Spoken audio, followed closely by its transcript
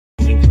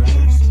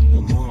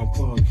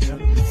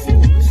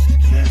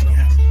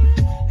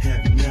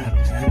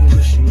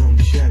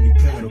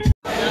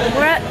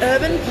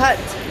cut.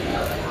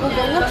 We're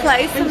going to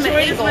play some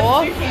mini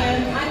golf.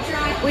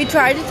 We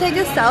tried to take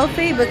a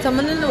selfie, but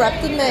someone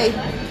interrupted me.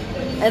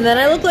 And then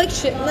I look like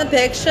shit in the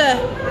picture.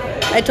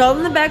 I told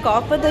them to back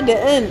off, but they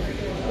didn't.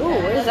 Ooh,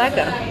 where does that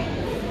go?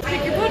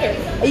 Pick your putter.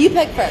 Oh, you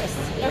pick first.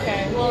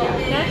 Okay, well,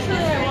 naturally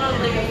I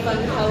want like a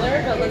fun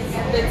color, but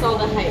let's all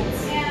the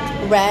heights.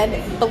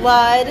 Red,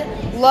 blood,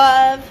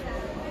 love,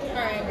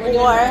 Alright,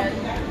 or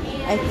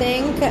I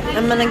think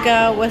I'm gonna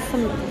go with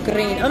some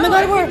green. Oh my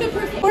god,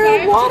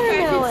 we're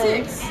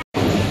watermelons.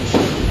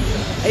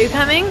 Are you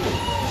coming?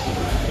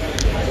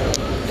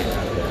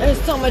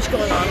 There's so much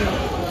going on.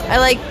 I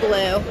like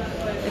blue.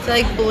 I feel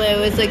like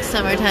blue is like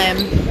summertime.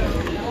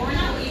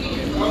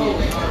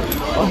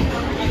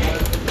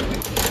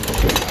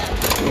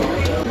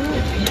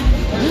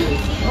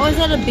 Oh, is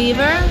that a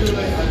beaver?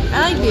 I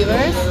like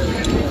beavers.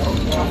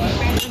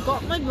 I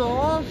got my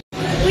ball.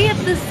 We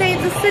have to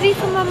save the city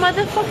from a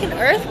motherfucking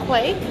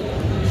earthquake.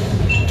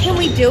 Can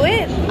we do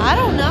it? I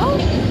don't know.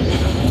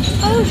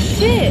 Oh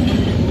shit.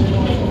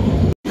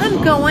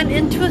 I'm going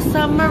into a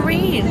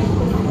submarine.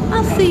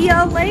 I'll see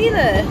y'all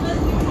later.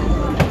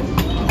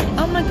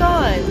 Oh my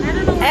god.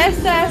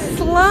 SS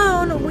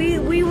Sloan.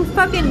 We were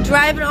fucking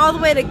driving all the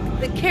way to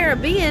the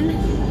Caribbean.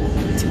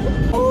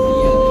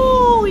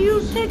 Oh,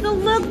 you take a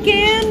look,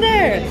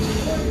 gander.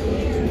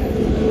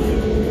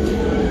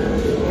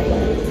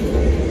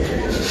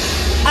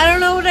 I don't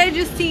know what I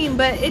just seen,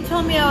 but it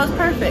told me I was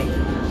perfect.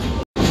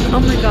 Oh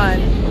my god,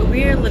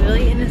 we are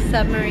literally in a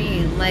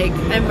submarine. Like,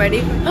 I'm ready.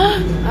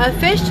 A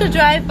fish to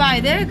drive by.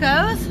 There it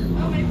goes.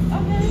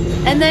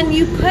 And then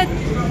you put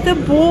the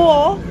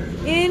ball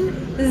in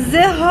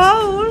the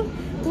hole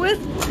with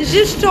the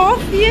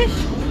starfish.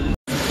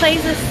 This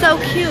place is so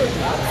cute.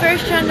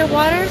 First you're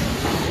underwater,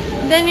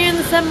 then you're in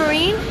the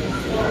submarine,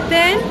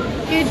 then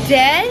you're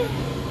dead,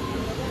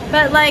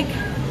 but like,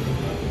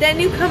 then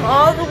you come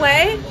all the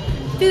way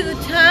through the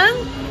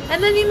tongue,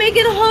 and then you make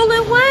it a hole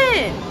in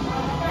one.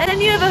 And then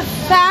you have a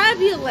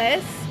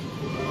fabulous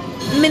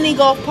mini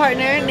golf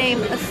partner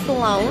named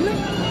Sloan.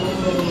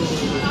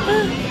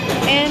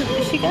 And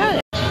she got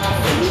it.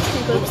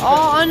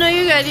 Oh no,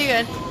 you're good, you're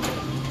good.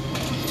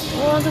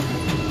 Oh,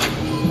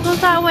 it goes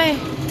that way.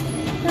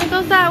 And it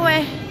goes that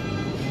way.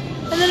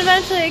 And then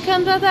eventually it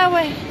comes out that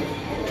way.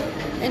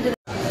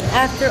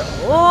 After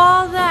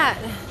all that,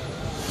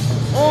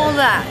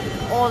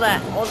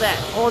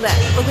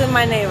 look at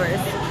my neighbors.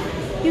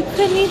 You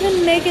couldn't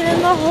even make it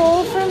in the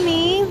hole for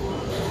me.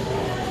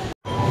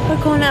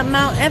 We're going up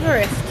Mount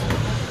Everest.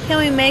 Can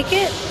we make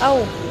it?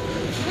 Oh,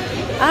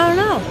 I don't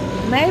know.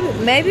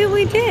 Maybe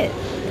we did.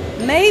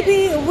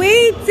 Maybe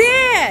we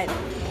did.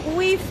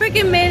 We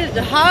freaking made it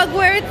to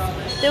Hogwarts.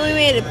 Then we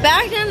made it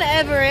back down to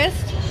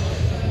Everest.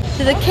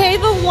 To the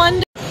Cave of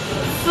Wonder.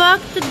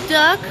 Fuck the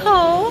duck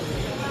hole.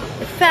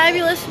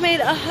 Fabulous made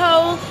a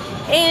hole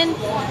in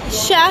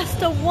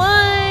Shasta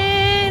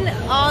 1.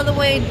 All the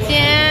way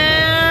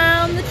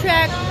down the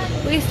track.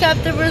 We stopped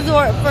at the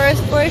resort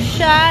first for a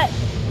shot.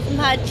 Some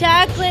hot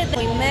chocolate.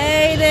 We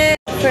made it.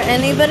 For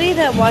anybody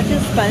that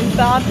watches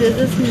SpongeBob, does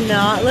this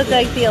not look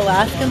like the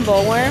Alaskan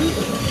bullworm?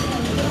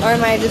 Or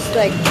am I just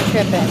like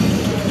tripping?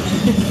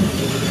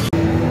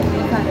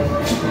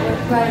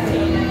 We're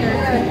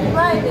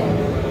riding.